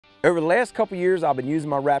Over the last couple years, I've been using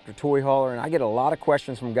my Raptor Toy Hauler, and I get a lot of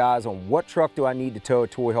questions from guys on what truck do I need to tow a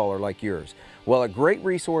toy hauler like yours. Well, a great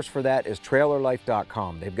resource for that is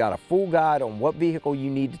trailerlife.com. They've got a full guide on what vehicle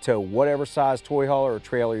you need to tow whatever size toy hauler or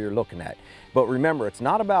trailer you're looking at. But remember, it's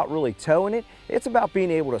not about really towing it, it's about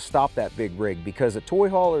being able to stop that big rig, because a toy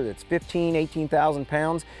hauler that's 18,000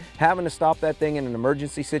 pounds, having to stop that thing in an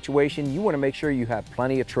emergency situation, you want to make sure you have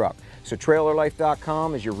plenty of truck. So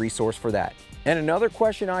trailerlife.com is your resource for that. And another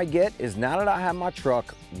question I get is, now that I have my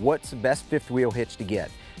truck, what's the best fifth wheel hitch to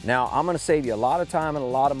get? Now, I'm going to save you a lot of time and a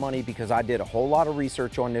lot of money, because I did a whole lot of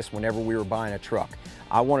research on this whenever we were buying a truck.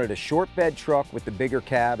 I wanted a short bed truck with the bigger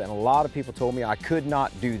cab, and a lot of people told me I could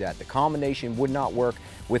not do that. The combination would not work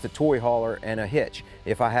with a toy hauler and a hitch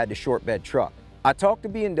if I had the short bed truck. I talked to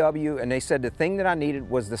B&W, and they said the thing that I needed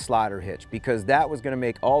was the slider hitch, because that was going to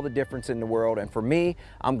make all the difference in the world. And for me,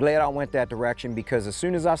 I'm glad I went that direction, because as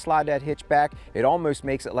soon as I slide that hitch back, it almost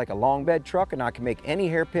makes it like a long bed truck, and I can make any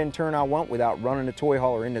hairpin turn I want without running the toy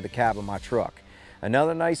hauler into the cab of my truck.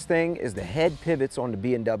 Another nice thing is the head pivots on the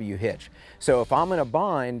B&W hitch. So if I'm in a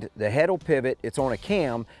bind, the head will pivot, it's on a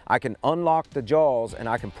cam, I can unlock the jaws and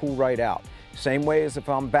I can pull right out. Same way as if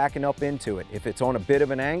I'm backing up into it. If it's on a bit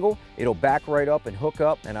of an angle, it'll back right up and hook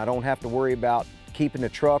up, and I don't have to worry about keeping the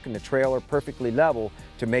truck and the trailer perfectly level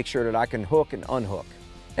to make sure that I can hook and unhook.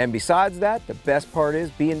 And besides that, the best part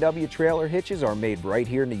is B&W trailer hitches are made right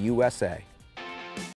here in the USA.